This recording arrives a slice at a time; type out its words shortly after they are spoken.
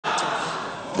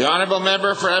The Honourable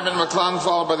Member for Edmund-McClung,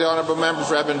 followed by the Honourable Member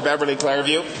for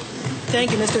Edmund-Beverley-Clareview.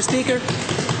 Thank you, Mr. Speaker.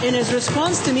 In his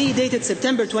response to me dated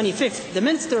September 25th, the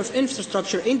Minister of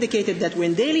Infrastructure indicated that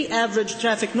when daily average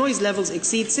traffic noise levels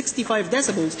exceed 65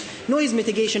 decibels, noise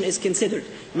mitigation is considered.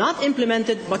 Not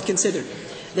implemented, but considered.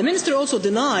 The Minister also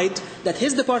denied that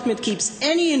his department keeps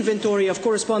any inventory of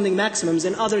corresponding maximums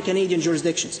in other Canadian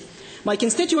jurisdictions. My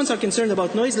constituents are concerned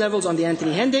about noise levels on the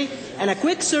Anthony Henday, and a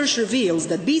quick search reveals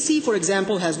that BC, for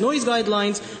example, has noise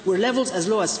guidelines where levels as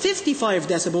low as 55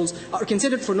 decibels are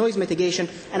considered for noise mitigation,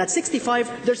 and at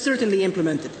 65 they're certainly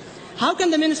implemented. How can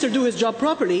the Minister do his job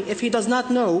properly if he does not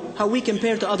know how we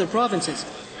compare to other provinces?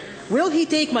 Will he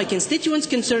take my constituents'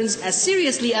 concerns as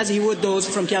seriously as he would those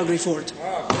from Calgary Fort?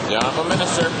 The Honourable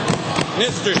Minister.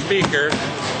 Mr. Speaker,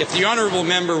 if the Honourable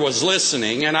Member was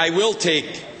listening, and I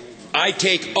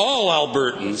take all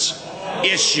Albertans'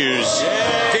 issues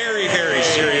very, very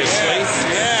seriously.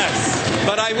 Yes.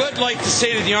 But I would like to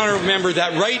say to the Honourable Member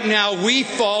that right now we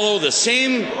follow the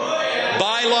same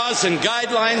bylaws and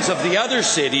guidelines of the other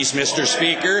cities, Mr.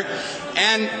 Speaker,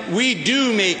 and we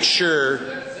do make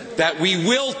sure that we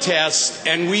will test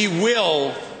and we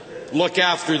will look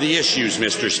after the issues,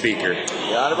 Mr. Speaker.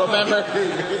 The Honourable Member.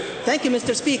 Thank you,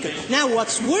 Mr. Speaker. Now,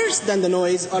 what's worse than the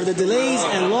noise are the delays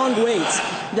and long waits,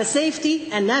 the safety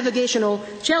and navigational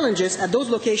challenges at those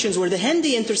locations where the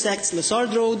Henday intersects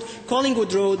Lessard Road,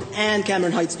 Collingwood Road, and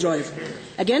Cameron Heights Drive.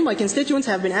 Again, my constituents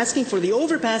have been asking for the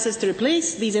overpasses to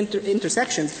replace these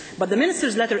intersections, but the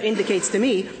Minister's letter indicates to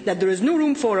me that there is no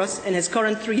room for us in his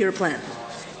current 3-year plan.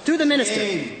 To the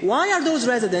Minister, why are those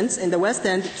residents in the West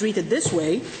End treated this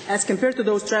way as compared to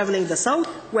those travelling the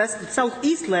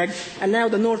southeast leg and now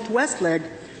the northwest leg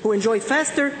who enjoy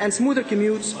faster and smoother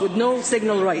commutes with no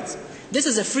signal rights? This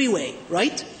is a freeway,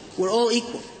 right? We're all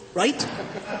equal, right?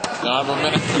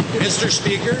 Mr.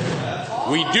 Speaker,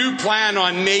 we do plan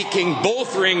on making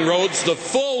both ring roads, the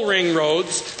full ring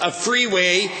roads, a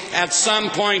freeway at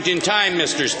some point in time,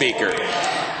 Mr. Speaker.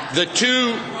 The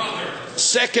two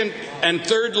second and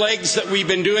third legs that we've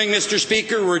been doing, Mr.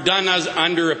 Speaker, were done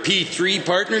under a P3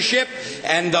 partnership,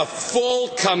 and the full,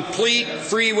 complete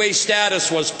freeway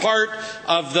status was part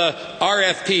of the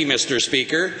RFP, Mr.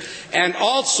 Speaker. And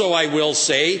also I will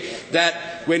say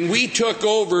that when we took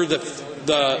over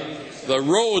the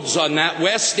roads on that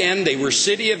west end, they were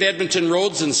City of Edmonton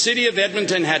roads, and City of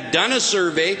Edmonton had done a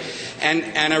survey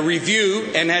and a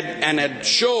review and had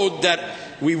showed that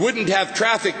we wouldn't have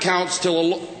traffic counts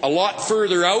till a lot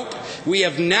further out. We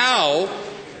have now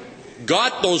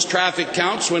got those traffic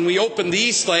counts when we open the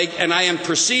east leg, and I am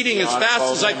proceeding as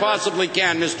fast as I possibly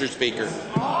can, Mr. Speaker.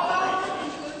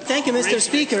 Thank you, Mr.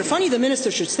 Speaker. Funny the Minister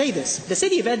should say this. The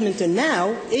City of Edmonton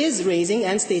now is raising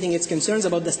and stating its concerns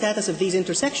about the status of these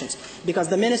intersections because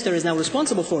the Minister is now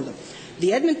responsible for them.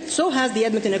 So has the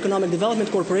Edmonton Economic Development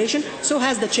Corporation, so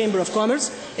has the Chamber of Commerce.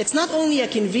 It's not only a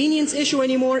convenience issue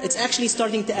anymore, it's actually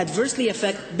starting to adversely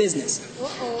affect business.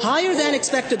 Higher than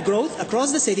expected growth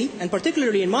across the city, and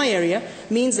particularly in my area,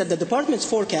 means that the department's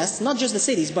forecasts, not just the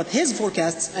city's, but his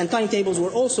forecasts and timetables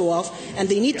were also off, and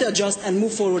they need to adjust and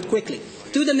move forward quickly.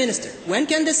 To the Minister, when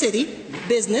can the city,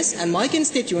 business, and my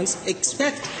constituents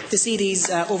expect to see these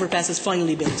overpasses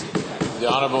finally built? The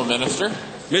Honourable Minister.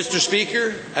 Mr.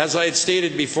 Speaker, as I had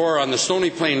stated before, on the Stony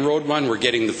Plain Road one, we're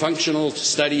getting the functional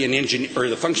study and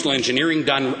the functional engineering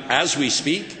done as we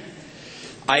speak.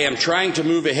 I am trying to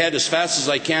move ahead as fast as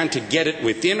I can to get it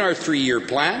within our 3-year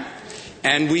plan,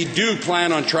 and we do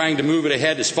plan on trying to move it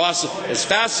ahead as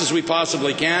fast as we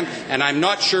possibly can, and I'm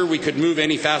not sure we could move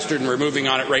any faster than we're moving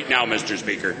on it right now, Mr.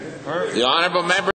 Speaker. The Honourable Member.